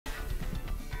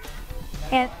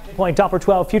And Pinpoint Doppler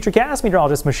 12 Futurecast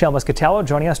meteorologist Michelle Muscatello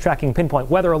joining us, tracking pinpoint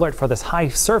weather alert for this high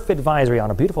surf advisory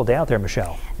on a beautiful day out there,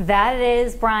 Michelle. that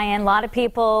is, Brian. A lot of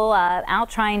people out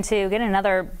trying to get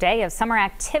another day of summer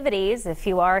activities. If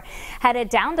you are headed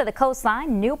down to the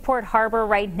coastline, Newport Harbor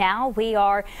right now, we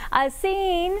are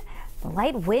seeing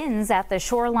light winds at the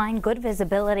shoreline, good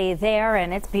visibility there,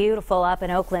 and it's beautiful up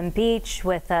in Oakland Beach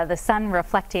with the sun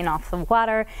reflecting off the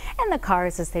water, and the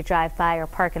cars as they drive by or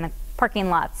park in the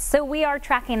parking lots. So we are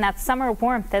tracking that summer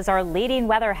warmth as our leading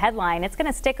weather headline. It's going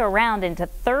to stick around into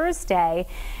Thursday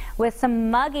with some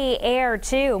muggy air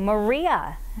too.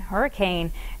 Maria,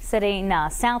 hurricane sitting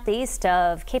southeast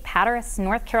of Cape Hatteras,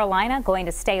 North Carolina, going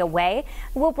to stay away.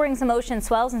 We'll bring some ocean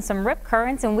swells and some rip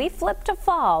currents, and we flip to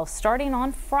fall starting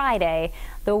on Friday.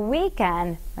 The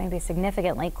weekend may be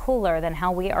significantly cooler than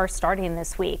how we are starting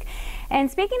this week. And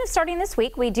speaking of starting this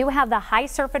week, we do have the high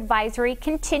surf advisory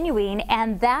continuing,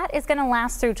 and that is going to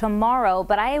last through tomorrow,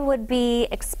 but I would be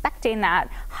expecting that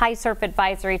high surf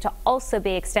advisory to also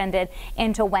be extended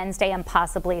into Wednesday and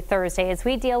possibly Thursday as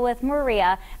we deal with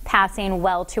Maria passing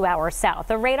well to our south.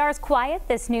 The radar's quiet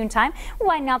this noontime. We'll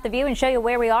widen out the view and show you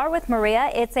where we are with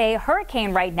Maria. It's a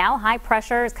hurricane right now. High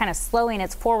pressure is kind of slowing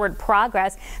its forward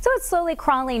progress, so it's slowly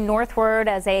crawling northward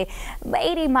as a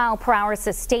 80-mile-per-hour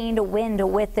sustained wind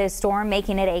with this storm,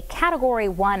 making it a Category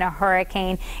 1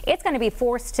 hurricane. It's going to be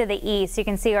forced to the east. You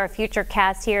can see our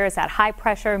Futurecast here as that high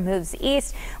pressure moves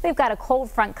east. We've got a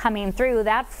cold front coming through.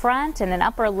 That front and an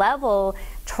upper level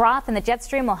trough in the jet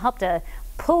stream will help to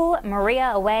pull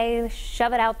Maria away,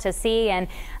 shove it out to sea, and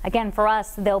again, for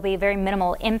us, there'll be very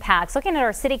minimal impacts. Looking at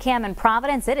our city cam in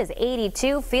Providence, it is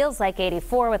 82, feels like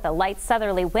 84 with a light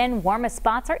southerly wind. Warmest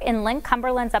spots are inland.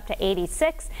 Cumberland's up to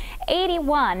 86,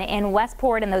 81 in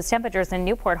Westport, and those temperatures in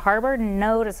Newport Harbor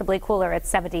noticeably cooler at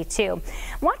 72.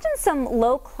 Watching some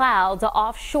low clouds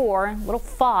offshore, little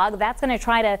fog, that's going to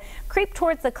try to creep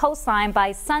towards the coastline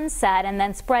by sunset and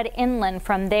then spread inland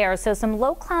from there. So some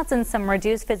low clouds and some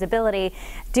reduced visibility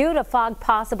due to fog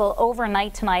possible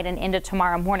overnight tonight and into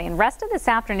tomorrow morning. Rest of this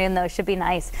afternoon, though, should be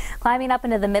nice. Climbing up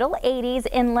into the middle 80s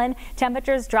inland,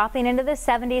 temperatures dropping into the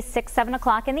 70s 6, 7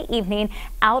 o'clock in the evening.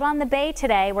 Out on the bay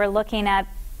today, we're looking at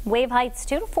wave heights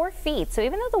 2 to 4 feet. So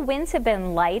even though the winds have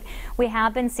been light, we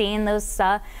have been seeing those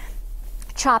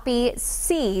choppy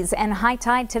seas, and high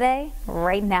tide today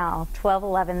right now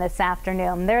 12-11 this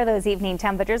afternoon. There are those evening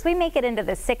temperatures. We make it into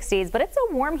the 60s, but it's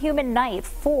a warm, humid night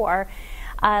for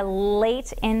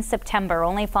late in September,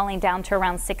 only falling down to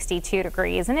around 62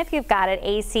 degrees. And if you've got it,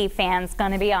 AC fans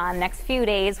going to be on next few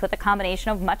days with a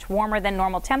combination of much warmer than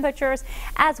normal temperatures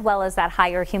as well as that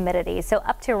higher humidity. So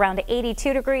up to around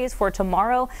 82 degrees for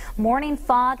tomorrow. Morning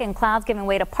fog and clouds giving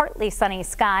way to partly sunny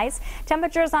skies.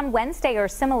 Temperatures on Wednesday are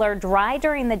similar, dry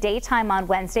during the daytime on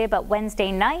Wednesday, but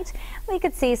Wednesday night we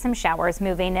could see some showers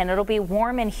moving in. It'll be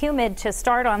warm and humid to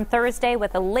start on Thursday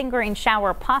with a lingering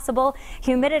shower possible.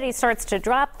 Humidity starts to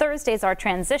drop. Thursday's our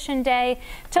transition day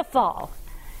to fall.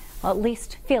 Well, at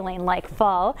least feeling like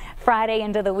fall. Friday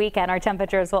into the weekend, our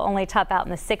temperatures will only top out in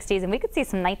the 60s, and we could see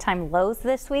some nighttime lows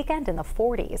this weekend in the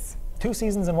 40s. 2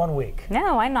 seasons in 1 week.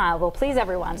 No, I know. We'll please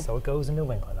everyone. So it goes in New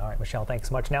England. All right, Michelle, thanks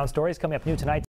so much. Now, stories coming up new tonight.